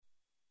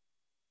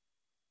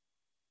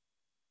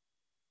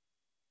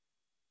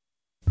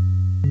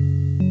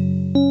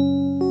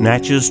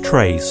Natchez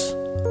Trace,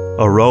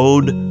 A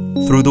Road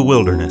Through the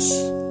Wilderness.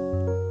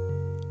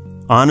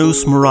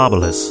 Annus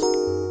Mirabilis,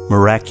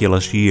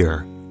 Miraculous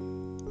Year.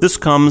 This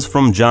comes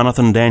from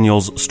Jonathan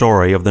Daniels'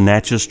 story of the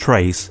Natchez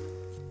Trace,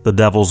 the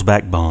Devil's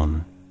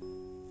Backbone.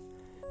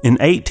 In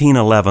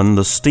 1811,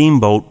 the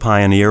steamboat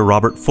pioneer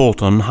Robert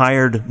Fulton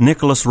hired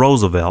Nicholas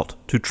Roosevelt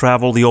to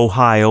travel the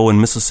Ohio and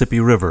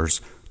Mississippi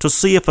rivers to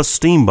see if a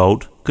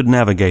steamboat could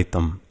navigate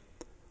them.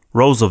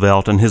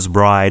 Roosevelt and his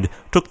bride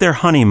took their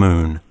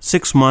honeymoon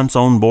 6 months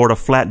on board a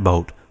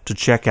flatboat to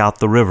check out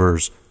the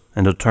rivers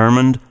and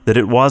determined that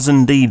it was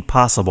indeed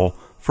possible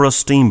for a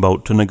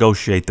steamboat to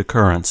negotiate the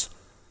currents.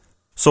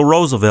 So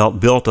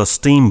Roosevelt built a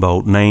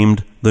steamboat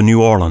named the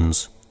New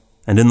Orleans,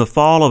 and in the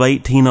fall of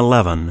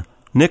 1811,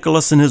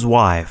 Nicholas and his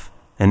wife,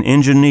 an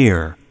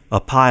engineer,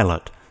 a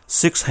pilot,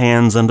 6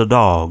 hands and a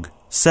dog,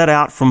 set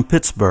out from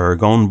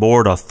Pittsburgh on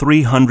board a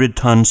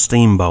 300-ton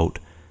steamboat,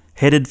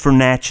 headed for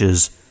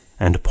Natchez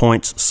and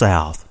points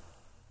south.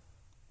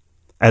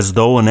 As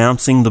though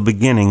announcing the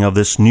beginning of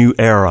this new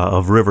era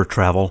of river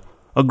travel,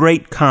 a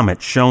great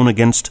comet shone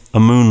against a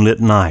moonlit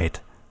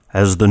night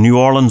as the New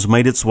Orleans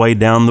made its way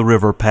down the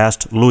river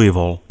past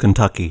Louisville,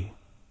 Kentucky.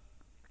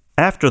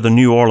 After the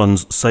New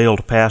Orleans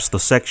sailed past the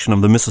section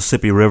of the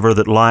Mississippi River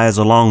that lies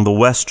along the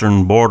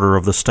western border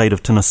of the state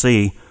of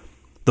Tennessee,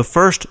 the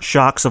first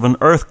shocks of an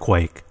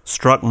earthquake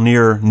struck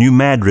near New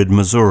Madrid,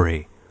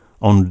 Missouri,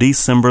 on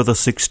December the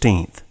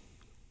 16th.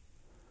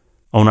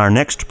 On our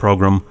next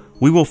program,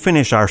 we will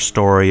finish our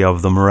story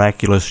of the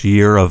miraculous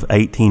year of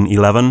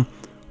 1811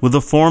 with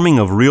the forming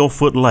of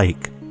Reelfoot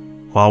Lake,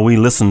 while we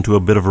listen to a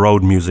bit of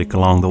road music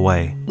along the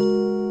way.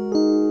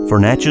 For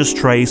Natchez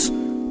Trace,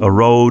 A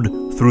Road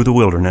Through the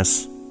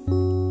Wilderness,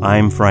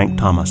 I'm Frank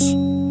Thomas.